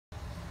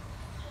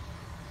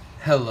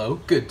Hello,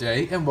 good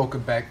day, and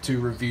welcome back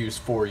to Reviews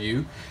for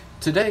You.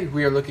 Today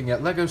we are looking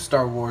at LEGO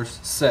Star Wars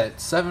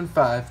Set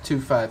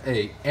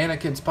 75258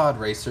 Anakin'S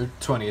Podracer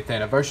 20th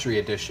Anniversary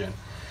Edition.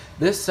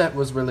 This set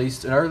was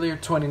released in earlier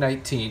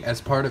 2019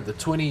 as part of the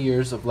 20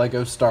 years of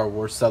LEGO Star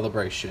Wars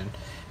celebration.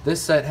 This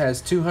set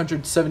has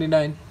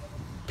 279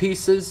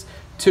 pieces,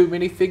 2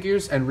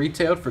 minifigures, and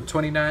retailed for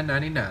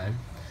 $29.99.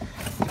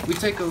 If we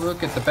take a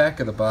look at the back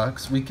of the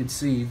box, we can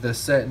see the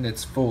set in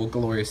its full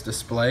glorious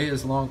display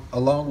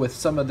along with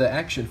some of the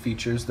action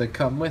features that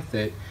come with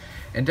it.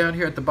 And down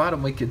here at the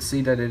bottom we can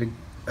see that it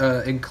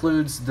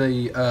includes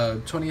the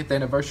 20th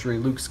anniversary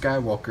Luke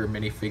Skywalker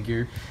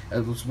minifigure,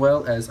 as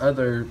well as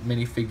other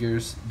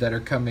minifigures that are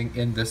coming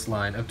in this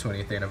line of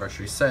 20th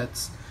anniversary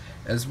sets,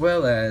 as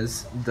well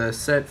as the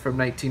set from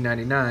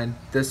 1999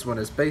 this one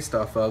is based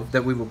off of,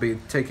 that we will be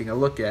taking a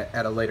look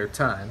at a later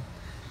time.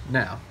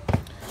 Now,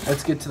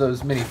 let's get to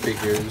those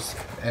minifigures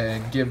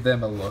and give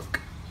them a look.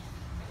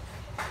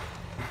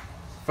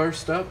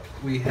 First up,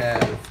 we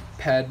have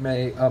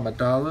Padme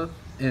Amidala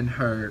in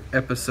her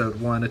Episode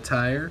 1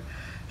 attire.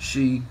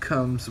 She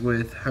comes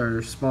with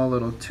her small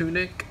little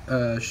tunic,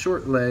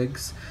 short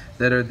legs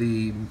that are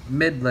the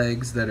mid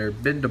legs that are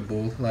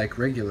bendable like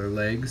regular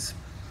legs,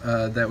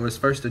 that was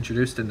first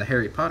introduced in the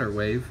Harry Potter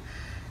wave,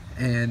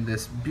 and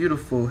this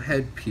beautiful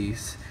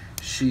headpiece.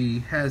 She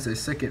has a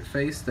second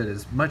face that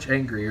is much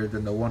angrier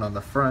than the one on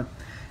the front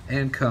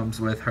and comes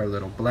with her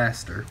little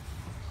blaster.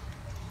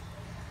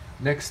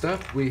 Next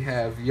up, we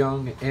have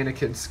young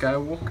Anakin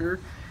Skywalker.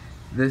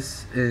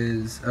 This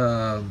is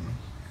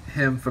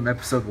him from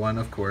Episode 1,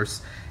 of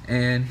course,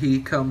 and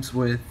he comes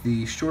with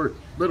the short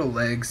little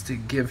legs to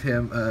give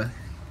him a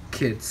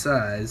kid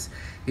size.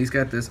 He's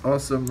got this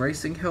awesome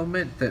racing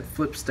helmet that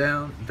flips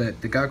down,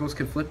 that the goggles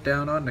can flip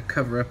down on to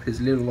cover up his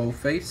little old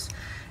face.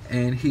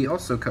 And he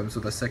also comes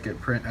with a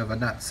second print of a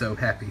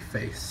not-so-happy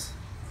face.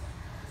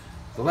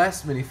 The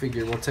last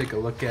minifigure we'll take a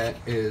look at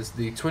is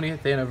the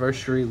 20th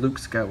anniversary Luke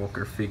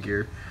Skywalker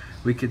figure.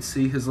 We can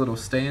see his little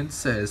stand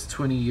says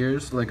 20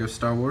 years LEGO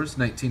Star Wars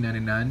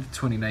 1999 to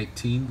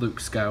 2019 Luke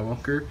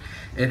Skywalker.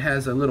 It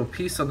has a little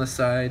piece on the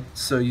side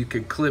so you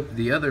could clip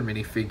the other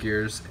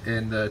minifigures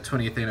in the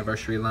 20th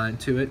anniversary line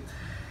to it.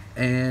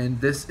 And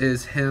this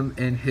is him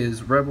in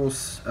his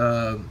Rebels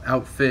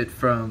outfit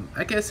from,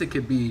 I guess it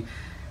could be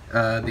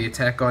the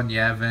attack on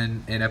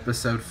Yavin in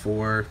Episode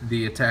 4,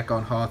 the attack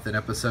on Hoth in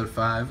Episode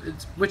 5,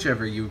 it's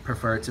whichever you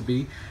prefer it to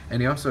be,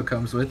 and he also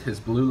comes with his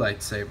blue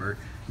lightsaber.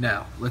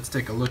 Now, let's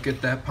take a look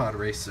at that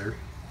Podracer.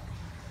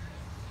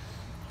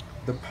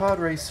 The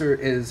Podracer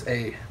is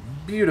a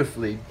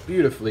beautifully,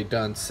 beautifully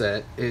done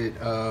set. It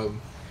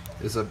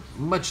is a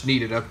much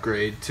needed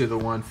upgrade to the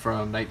one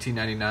from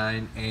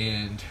 1999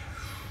 and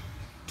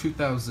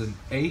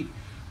 2008,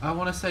 I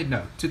want to say,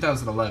 no,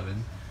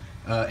 2011.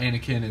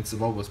 Anakin and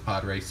Sebulba's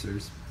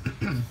Podracers.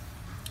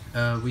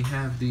 We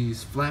have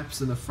these flaps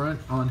in the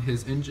front on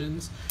his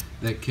engines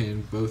that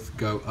can both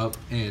go up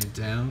and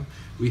down.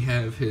 We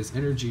have his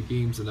energy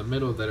beams in the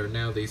middle that are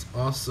now these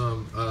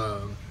awesome,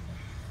 I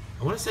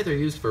want to say they're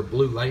used for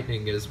blue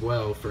lightning as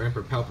well, for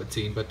Emperor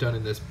Palpatine, but done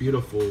in this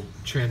beautiful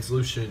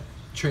translucent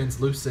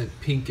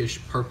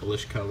pinkish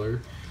purplish color.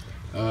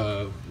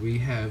 We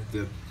have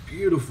the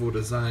beautiful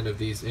design of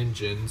these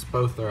engines.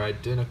 Both are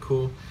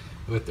identical,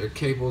 with their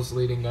cables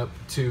leading up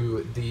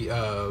to the,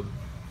 I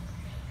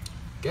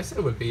guess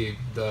it would be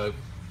the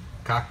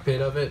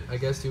cockpit of it, I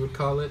guess you would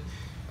call it.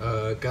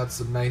 Got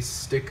some nice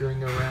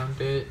stickering around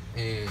it,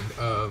 and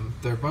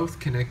they're both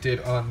connected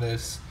on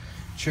this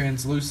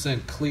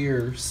translucent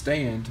clear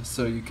stand,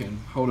 so you can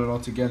hold it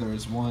all together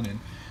as one and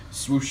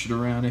swoosh it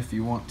around if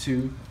you want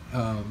to.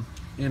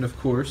 And of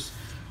course,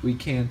 we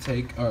can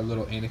take our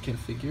little Anakin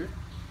figure,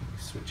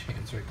 switch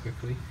hands right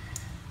quickly,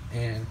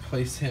 and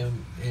place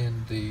him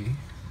in the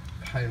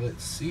pilot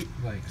seat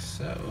like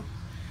so,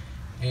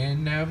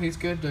 and now he's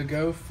good to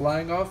go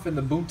flying off in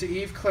the Boonta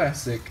Eve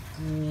Classic.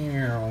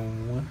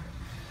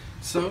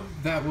 So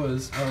that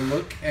was our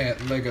look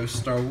at LEGO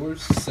Star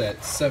Wars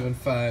Set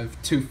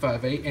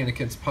 75258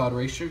 Anakin's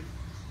Podracer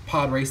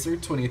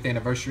 20th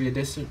Anniversary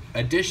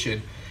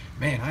Edition.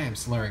 Man, I am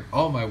slurring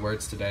all my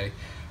words today.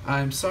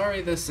 I'm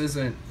sorry this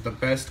isn't the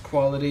best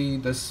quality.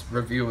 This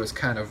review was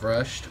kind of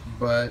rushed,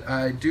 but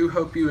I do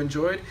hope you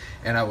enjoyed,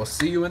 and I will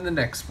see you in the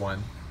next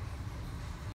one.